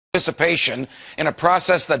participation in a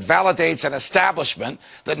process that validates an establishment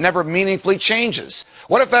that never meaningfully changes?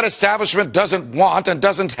 What if that establishment doesn't want and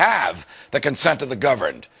doesn't have the consent of the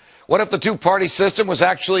governed? What if the two-party system was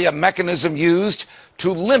actually a mechanism used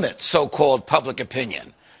to limit so-called public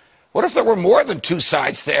opinion? What if there were more than two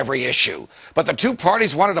sides to every issue, but the two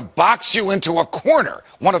parties wanted to box you into a corner,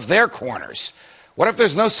 one of their corners? What if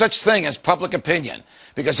there's no such thing as public opinion,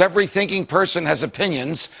 because every thinking person has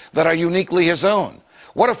opinions that are uniquely his own?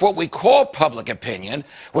 What if what we call public opinion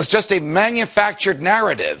was just a manufactured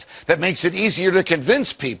narrative that makes it easier to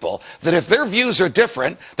convince people that if their views are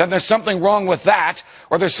different, then there's something wrong with that,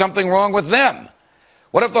 or there's something wrong with them?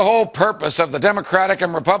 What if the whole purpose of the Democratic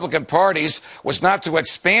and Republican parties was not to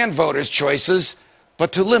expand voters' choices,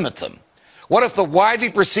 but to limit them? What if the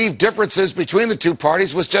widely perceived differences between the two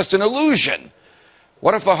parties was just an illusion?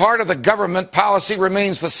 What if the heart of the government policy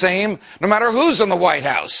remains the same no matter who's in the White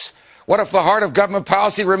House? What if the heart of government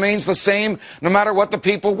policy remains the same no matter what the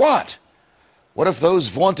people want? What if those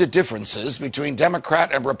vaunted differences between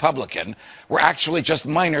Democrat and Republican were actually just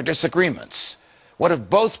minor disagreements? What if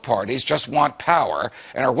both parties just want power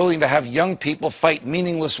and are willing to have young people fight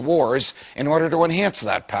meaningless wars in order to enhance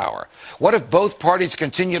that power? What if both parties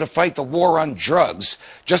continue to fight the war on drugs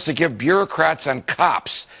just to give bureaucrats and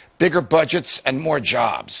cops bigger budgets and more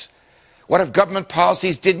jobs? What if government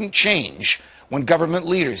policies didn't change when government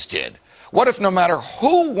leaders did? What if no matter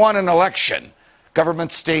who won an election,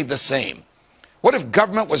 government stayed the same? What if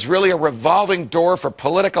government was really a revolving door for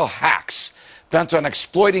political hacks bent on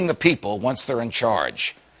exploiting the people once they're in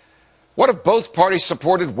charge? What if both parties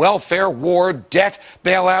supported welfare, war, debt,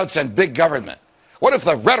 bailouts, and big government? What if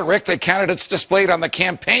the rhetoric that candidates displayed on the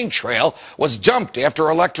campaign trail was dumped after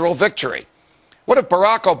electoral victory? What if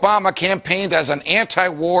Barack Obama campaigned as an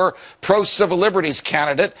anti-war, pro-civil liberties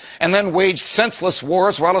candidate and then waged senseless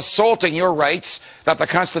wars while assaulting your rights that the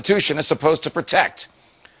Constitution is supposed to protect?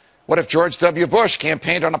 What if George W. Bush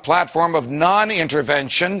campaigned on a platform of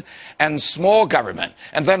non-intervention and small government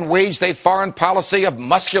and then waged a foreign policy of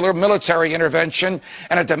muscular military intervention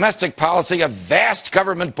and a domestic policy of vast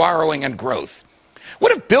government borrowing and growth?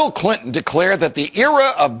 What if Bill Clinton declared that the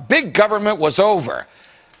era of big government was over,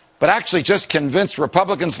 but actually just convinced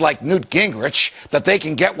Republicans like Newt Gingrich that they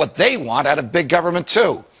can get what they want out of big government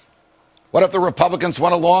too? What if the Republicans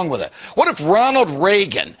went along with it? What if Ronald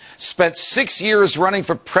Reagan spent 6 years running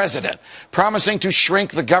for president, promising to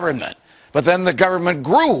shrink the government, but then the government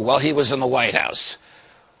grew while he was in the White House?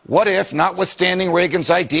 What if, notwithstanding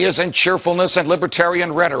Reagan's ideas and cheerfulness and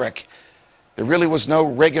libertarian rhetoric, there really was no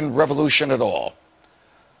Reagan revolution at all?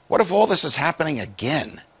 What if all this is happening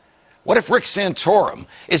again? What if Rick Santorum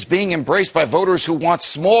is being embraced by voters who want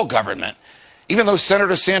small government, even though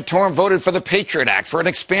Senator Santorum voted for the Patriot Act, for an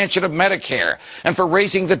expansion of Medicare, and for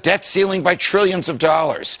raising the debt ceiling by trillions of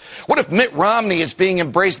dollars? What if Mitt Romney is being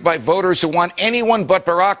embraced by voters who want anyone but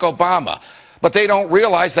Barack Obama, but they don't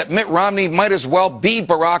realize that Mitt Romney might as well be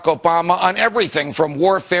Barack Obama on everything from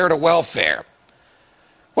warfare to welfare?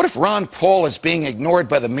 What if Ron Paul is being ignored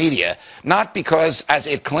by the media, not because, as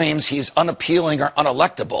it claims, he's unappealing or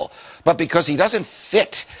unelectable, but because he doesn't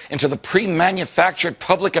fit into the pre-manufactured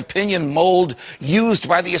public opinion mold used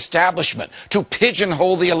by the establishment to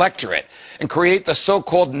pigeonhole the electorate and create the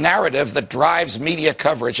so-called narrative that drives media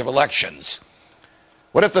coverage of elections?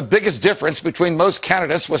 What if the biggest difference between most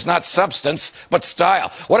candidates was not substance, but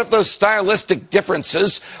style? What if those stylistic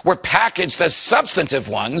differences were packaged as substantive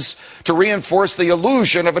ones to reinforce the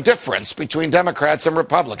illusion of a difference between Democrats and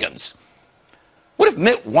Republicans? What if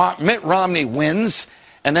Mitt Romney wins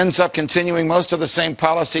and ends up continuing most of the same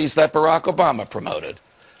policies that Barack Obama promoted?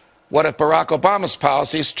 What if Barack Obama's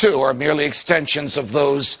policies, too, are merely extensions of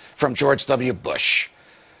those from George W. Bush?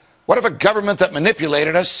 What if a government that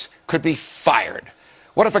manipulated us could be fired?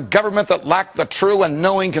 What if a government that lacked the true and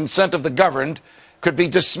knowing consent of the governed could be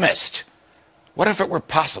dismissed? What if it were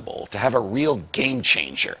possible to have a real game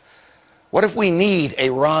changer? What if we need a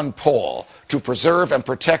Ron Paul to preserve and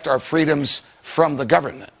protect our freedoms from the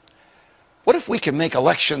government? What if we could make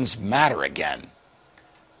elections matter again?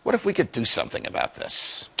 What if we could do something about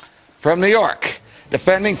this? From New York,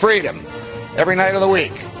 defending freedom every night of the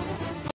week.